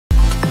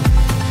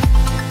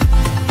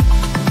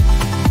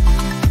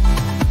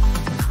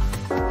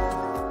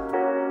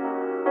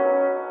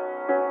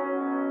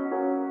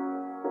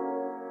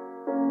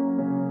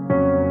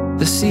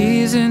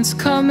seasons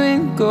come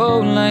and go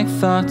like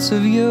thoughts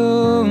of you.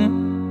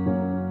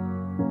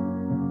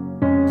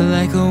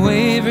 Like a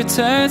wave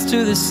returns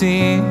to the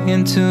sea,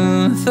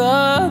 into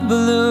the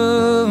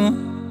blue.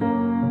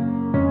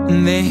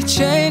 They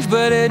change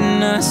but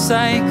in a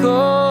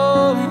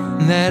cycle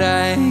that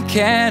I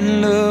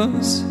can't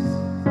lose.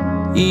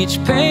 Each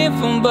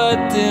painful but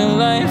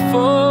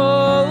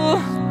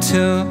delightful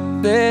to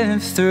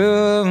live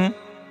through.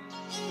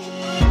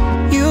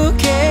 You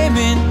came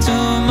into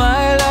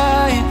my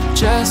life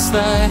just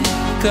like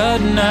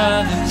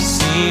another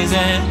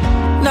season.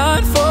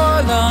 Not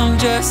for long,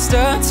 just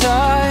a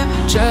time,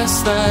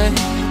 just like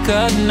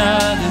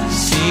another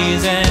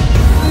season.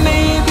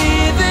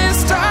 Maybe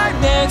this time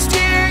next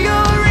year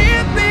you'll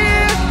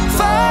reappear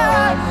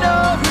for no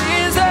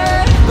reason,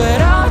 but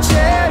I'll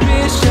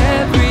cherish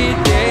every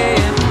day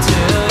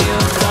until you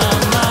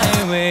come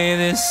my way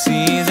this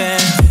season.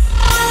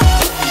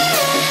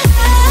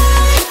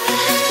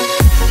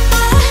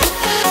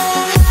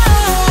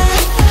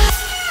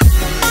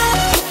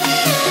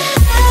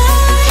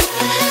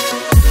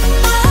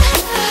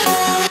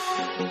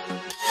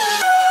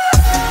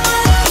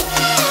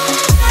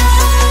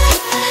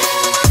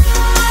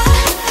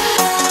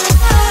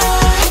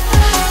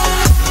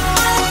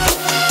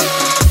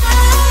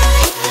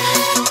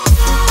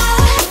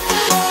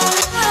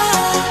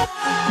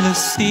 The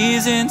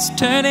seasons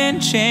turn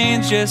and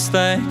change just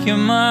like your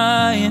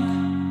mind.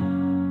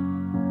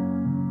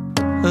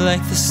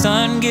 Like the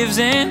sun gives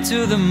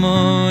into the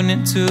moon,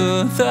 into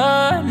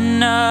the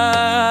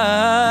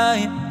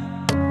night.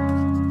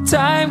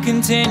 Time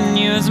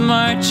continues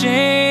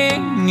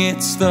marching,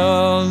 it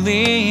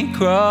slowly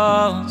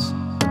crawls.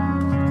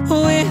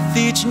 With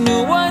each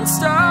new one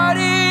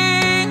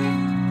starting,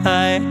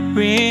 I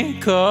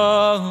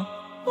recall.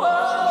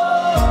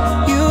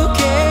 You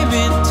came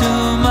into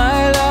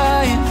my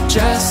life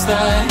just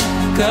like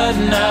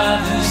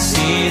another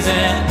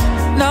season.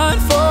 Not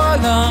for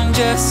long,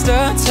 just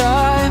a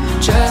time,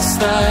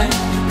 just like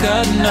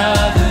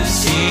another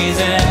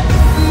season.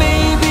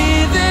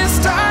 Maybe this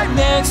time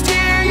next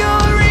year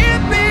you'll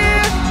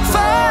reappear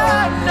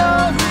for no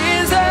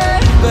reason,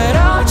 but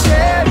I'll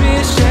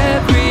cherish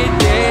every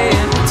day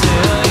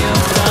until you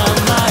come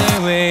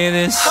my way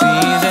this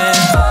season.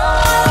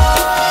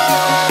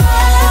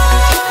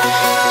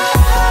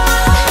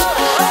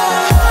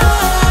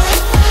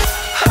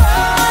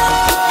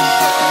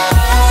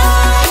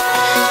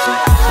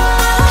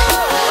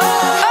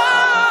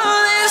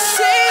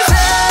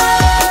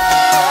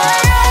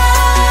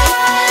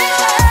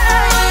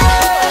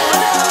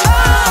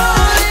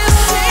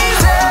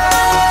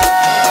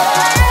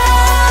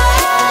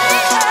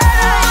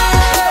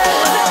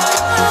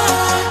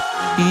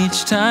 Each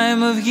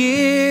time of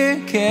year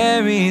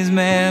carries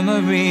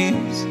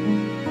memories,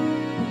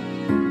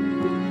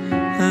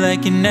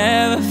 like a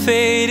never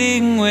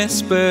fading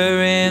whisper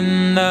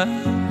in the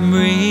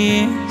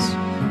breeze.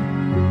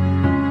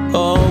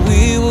 Oh,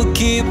 we will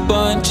keep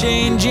on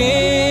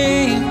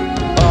changing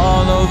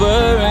all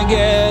over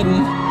again.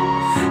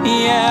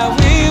 Yeah,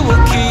 we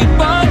will keep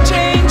on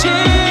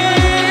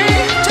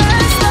changing,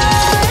 just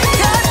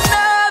like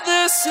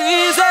another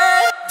season.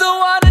 Don't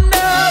want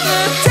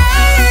another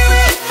day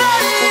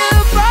without you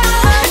by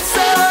my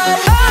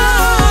side.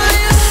 Oh,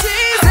 this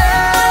season.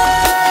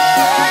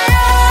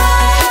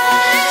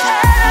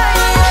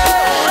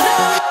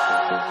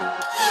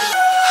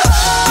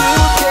 You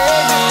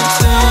came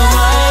into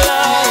my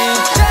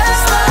life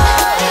just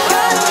like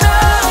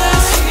another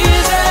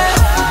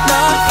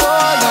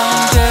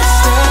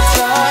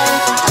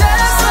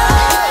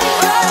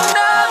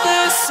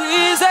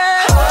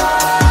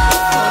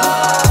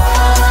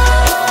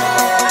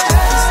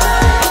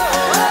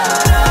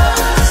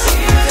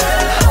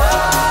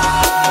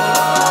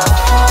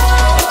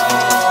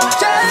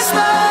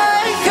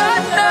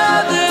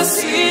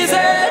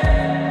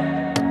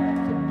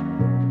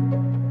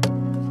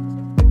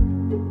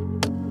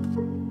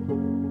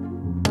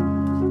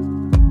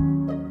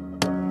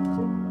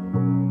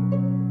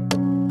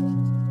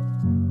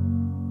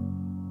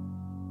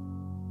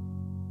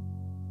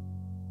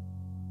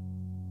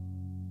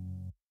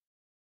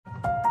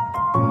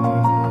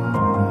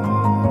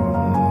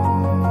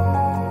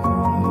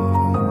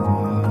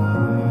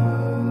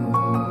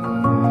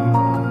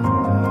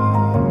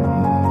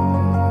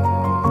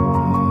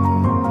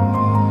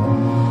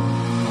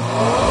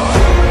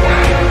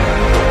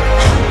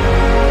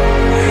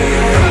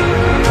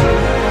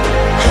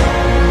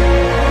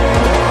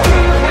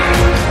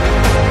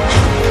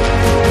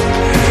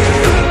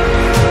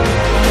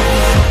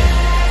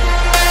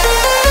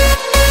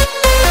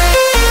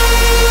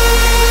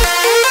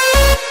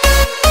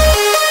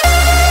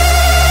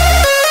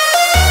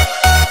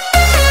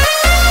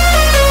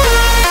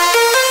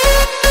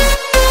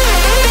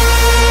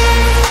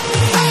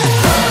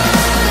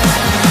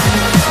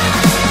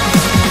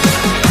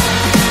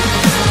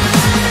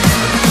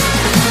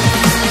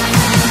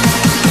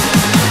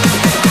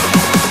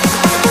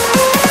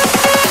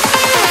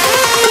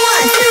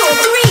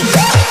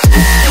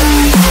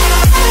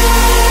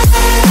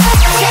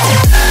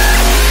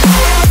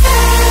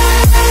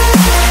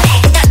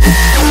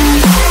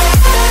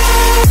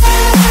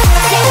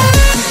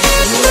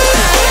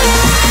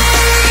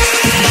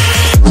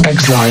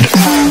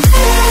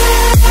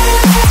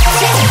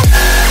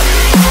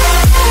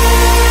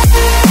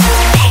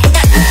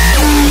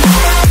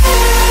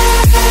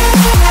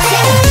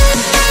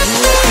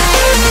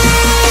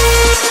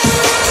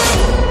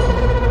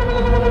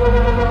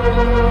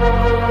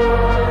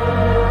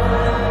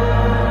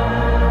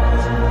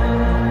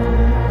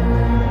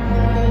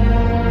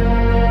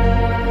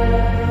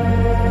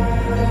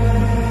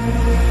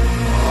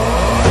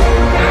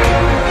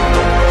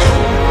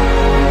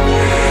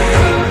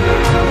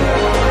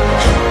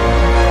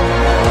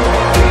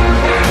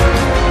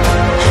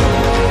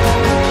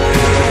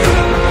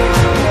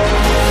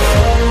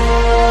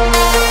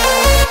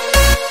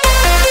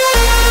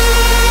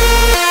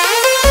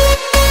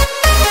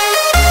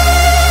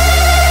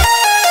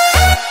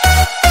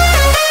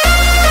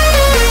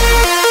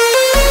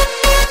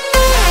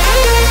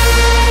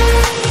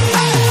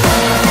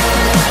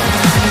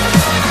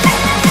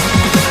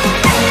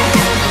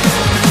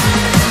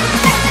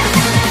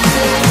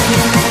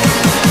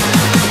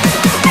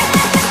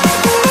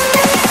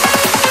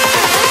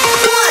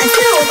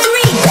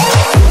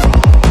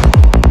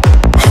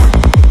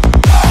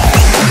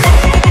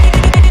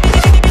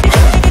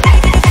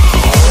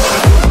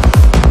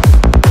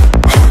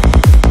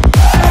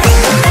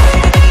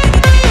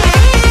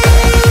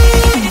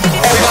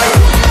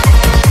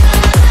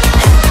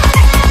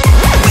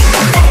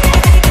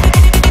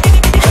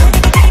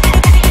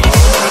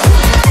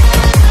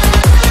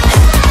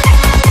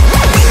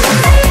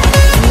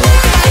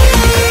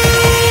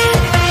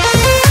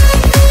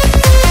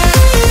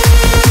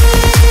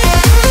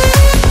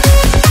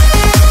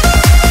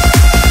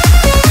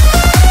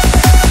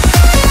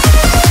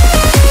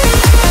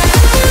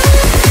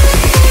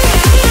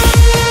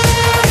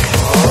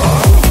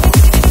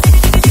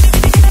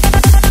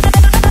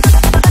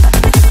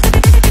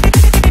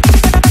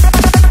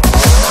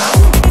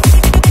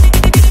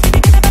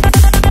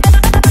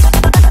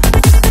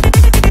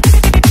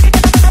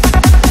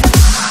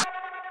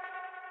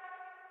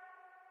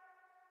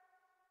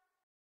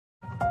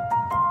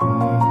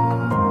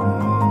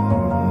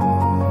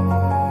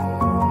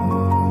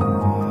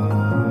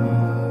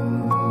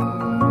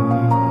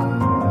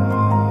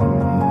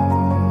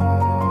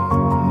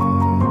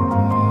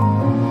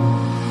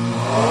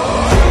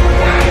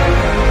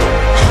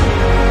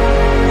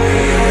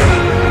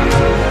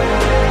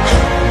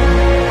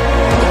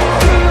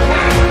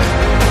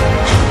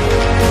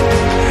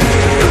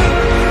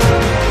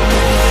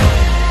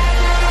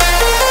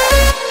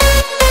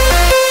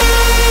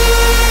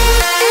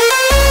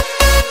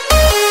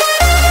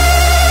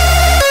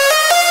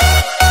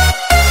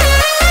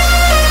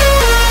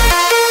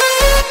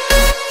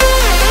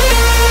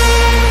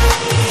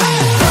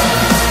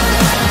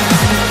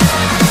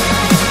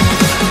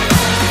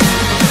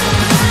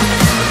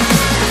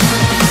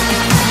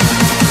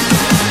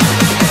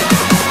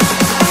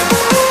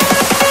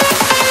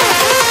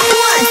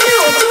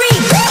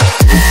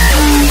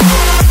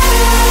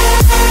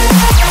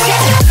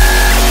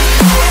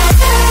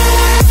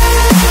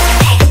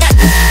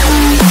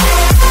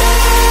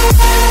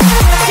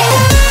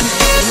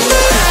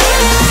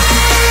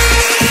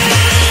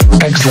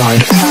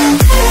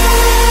Backsound.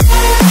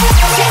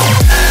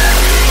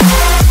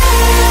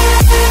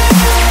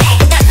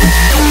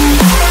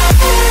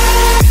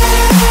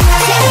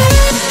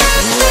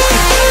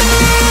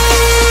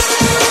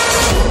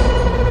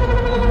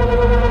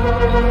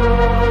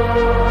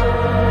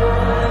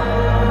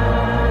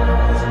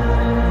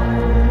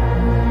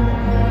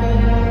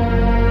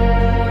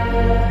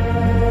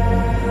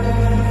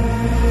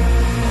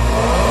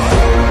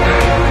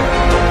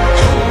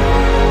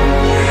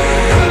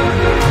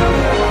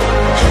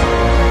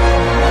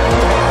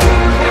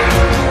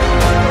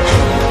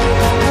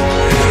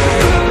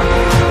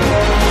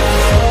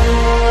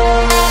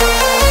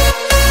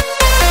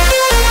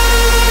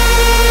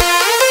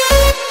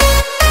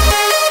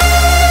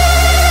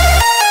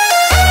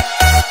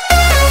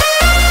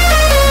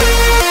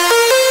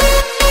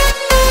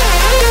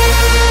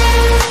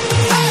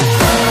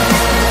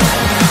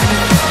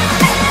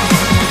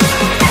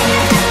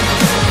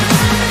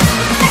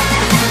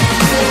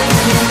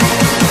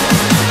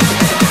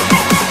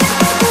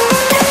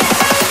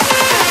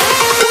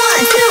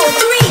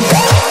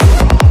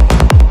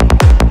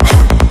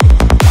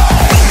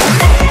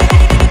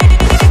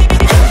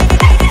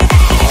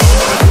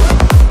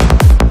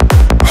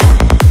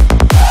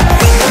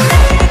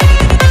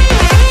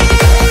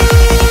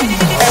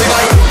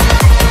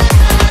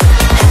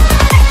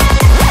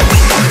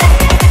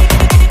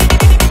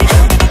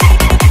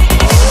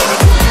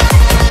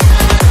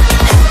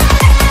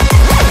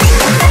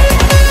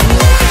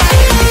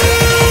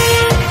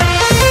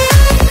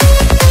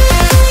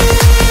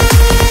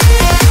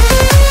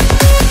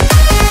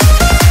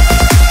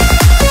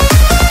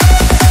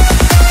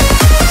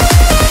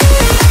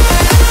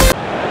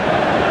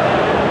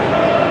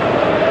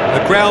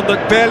 Ground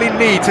that barely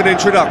needs an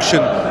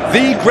introduction,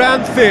 the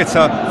grand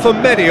theatre for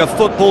many a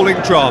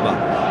footballing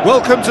drama.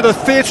 Welcome to the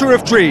Theatre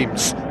of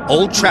Dreams,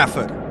 Old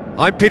Trafford.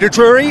 I'm Peter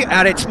Drury,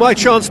 and it's my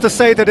chance to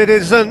say that it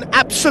is an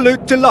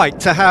absolute delight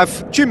to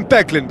have Jim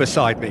Beglin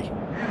beside me.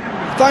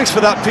 Thanks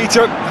for that,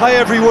 Peter. Hi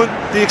everyone.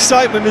 The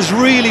excitement has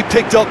really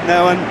picked up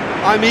now and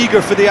I'm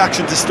eager for the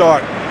action to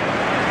start.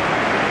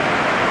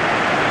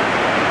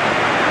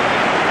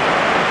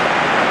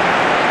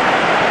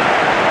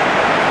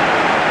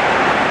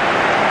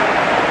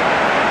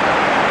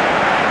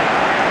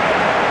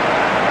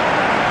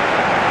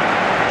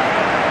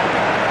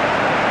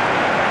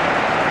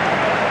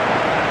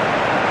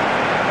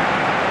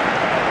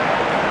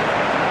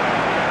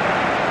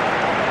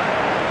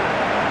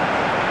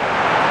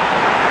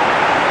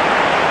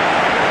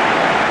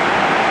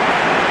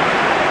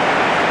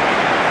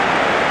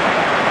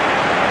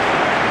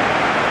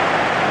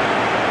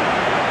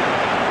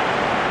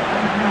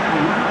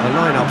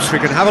 We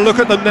can have a look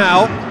at them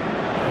now.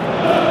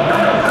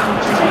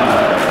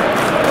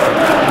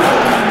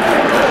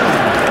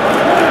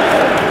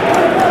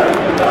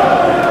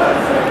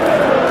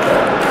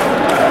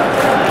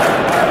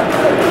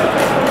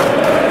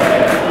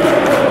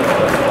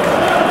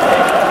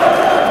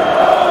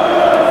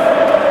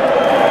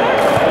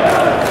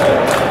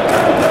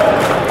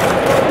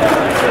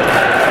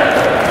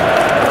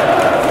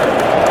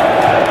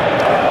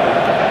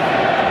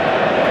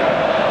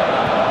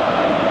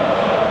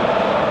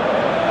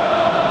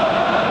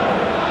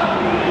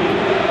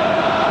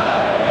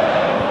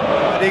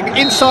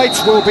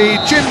 Insights will be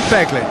Jim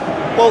Beglin.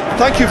 Well,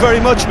 thank you very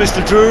much,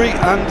 Mr. Drury,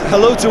 and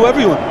hello to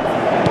everyone.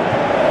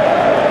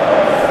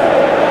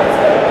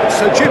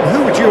 So, Jim,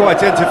 who would you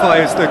identify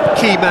as the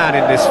key man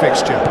in this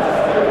fixture?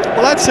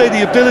 Well, I'd say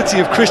the ability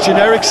of Christian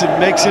Eriksen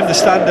makes him the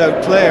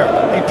standout player.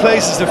 He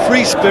plays as a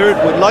free spirit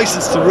with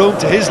licence to roam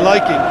to his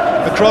liking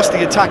across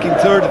the attacking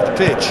third of the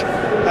pitch.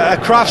 A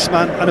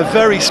craftsman and a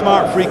very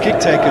smart free kick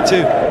taker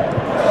too.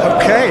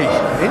 Okay,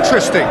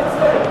 interesting.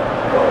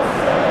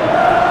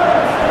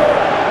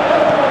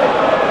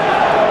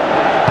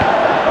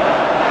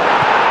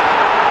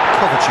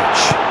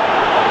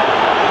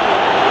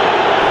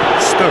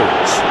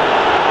 Stones.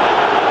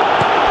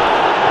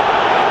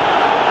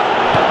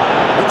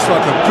 Looks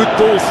like a good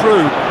ball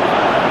through.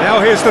 Now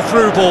here's the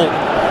through ball.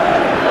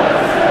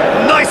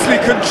 Nicely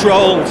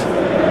controlled.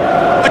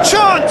 A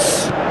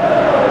chance!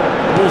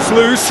 Ball's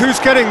loose, who's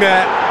getting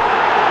there?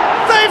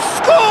 They've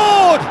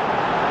scored!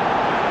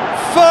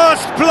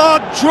 First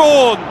blood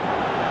drawn.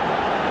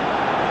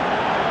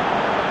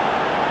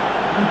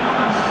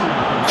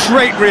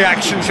 Great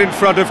reactions in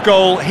front of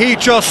goal. He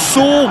just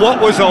saw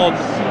what was on.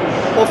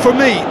 Well, for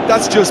me,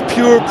 that's just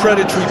pure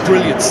predatory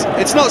brilliance.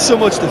 It's not so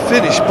much the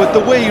finish, but the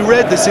way he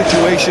read the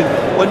situation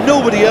when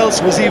nobody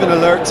else was even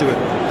alert to it.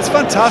 It's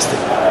fantastic.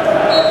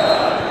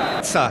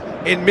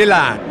 In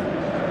Milan.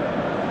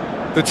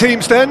 The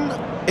teams then,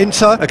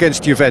 Inter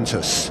against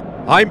Juventus.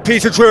 I'm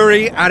Peter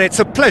Drury, and it's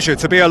a pleasure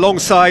to be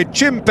alongside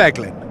Jim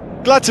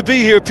Beglin. Glad to be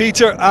here,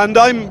 Peter, and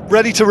I'm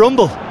ready to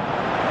rumble.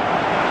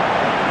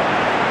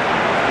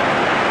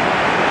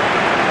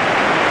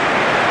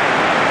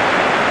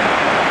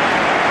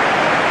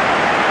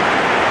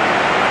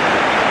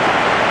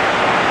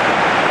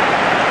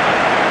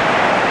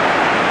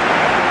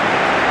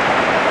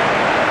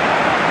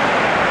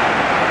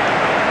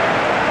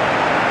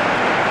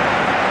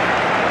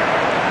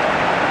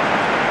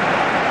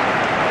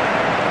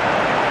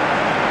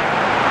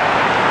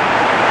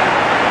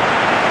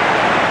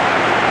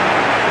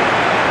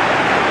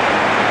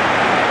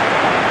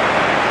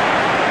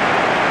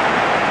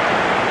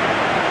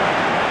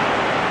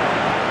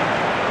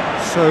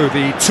 So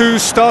the two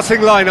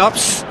starting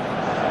lineups.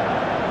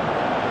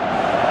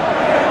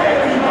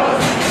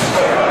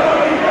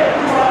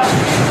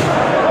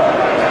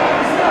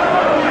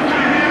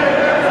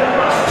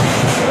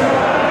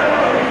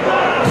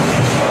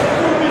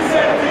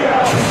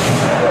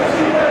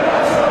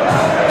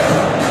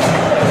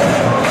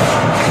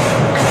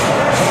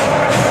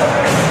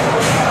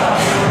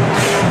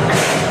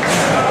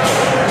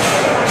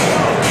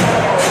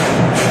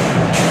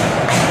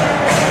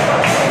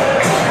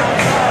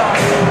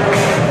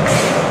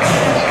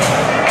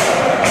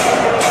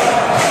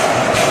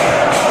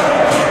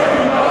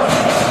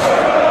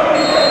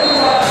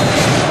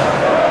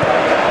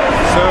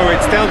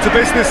 Down to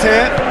business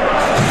here.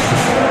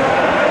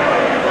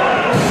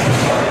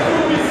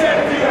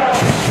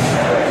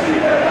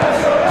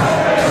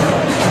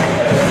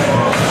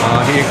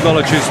 He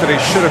acknowledges that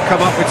he should have come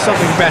up with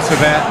something better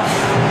there.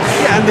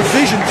 Yeah, and the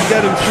vision to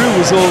get him through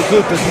was all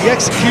good, but the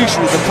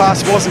execution of the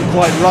pass wasn't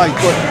quite right.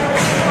 But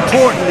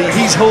importantly,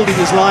 he's holding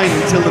his line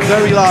until the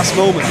very last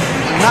moment,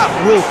 and that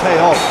will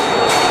pay off.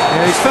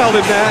 Yeah, he's fouled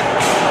him there.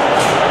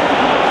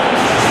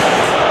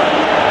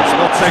 It's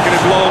not taken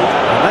him long,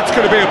 and that's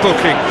going to be a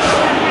booking.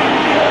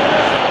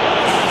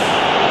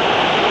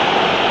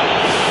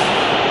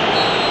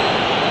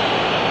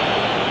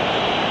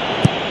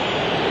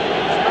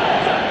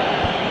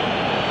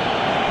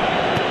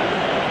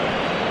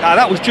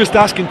 That was just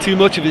asking too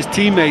much of his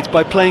teammates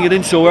by playing it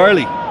in so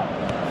early.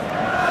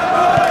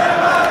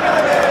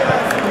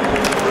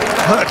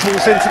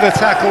 Hurtles into the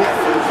tackle.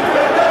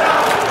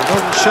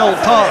 One shell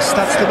pass,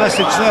 that's the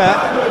message there.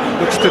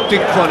 Looks to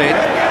dink one in.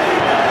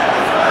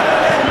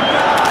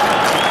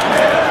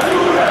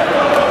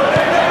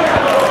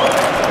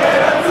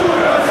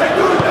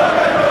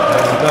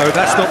 No,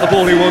 that's not the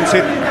ball he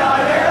wanted.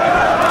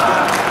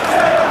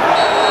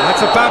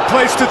 That's a bad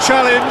place to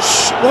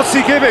challenge. What's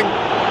he giving?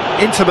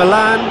 Inter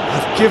Milan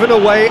have given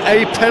away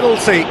a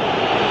penalty.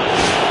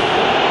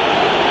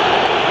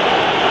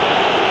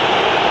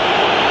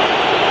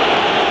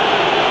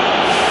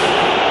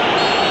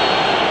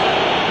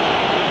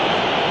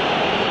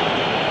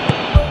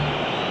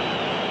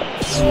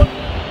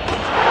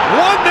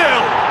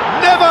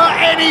 Never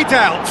any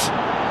doubt.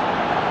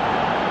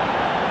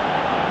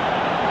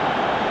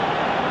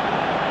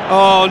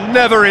 Oh,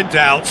 never in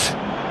doubt.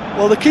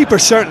 Well, the keeper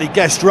certainly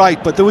guessed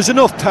right, but there was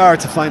enough power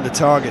to find the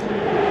target.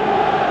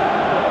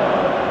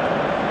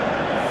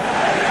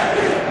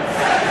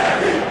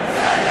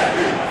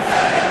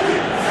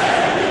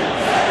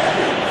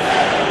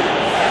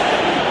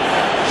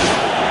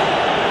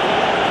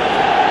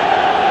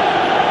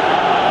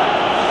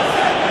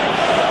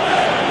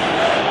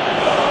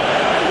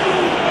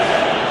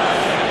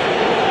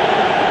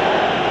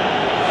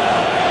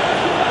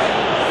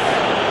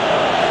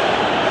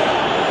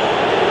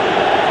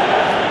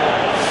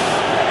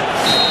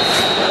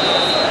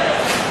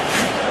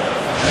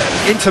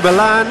 Inter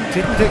Milan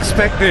didn't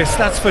expect this,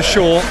 that's for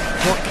sure.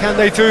 What can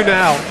they do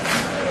now?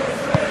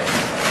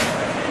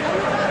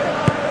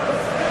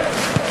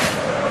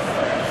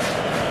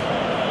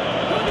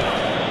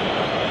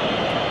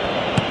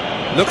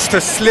 Looks to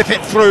slip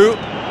it through.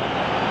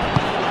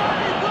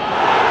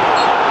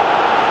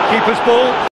 Keeper's ball.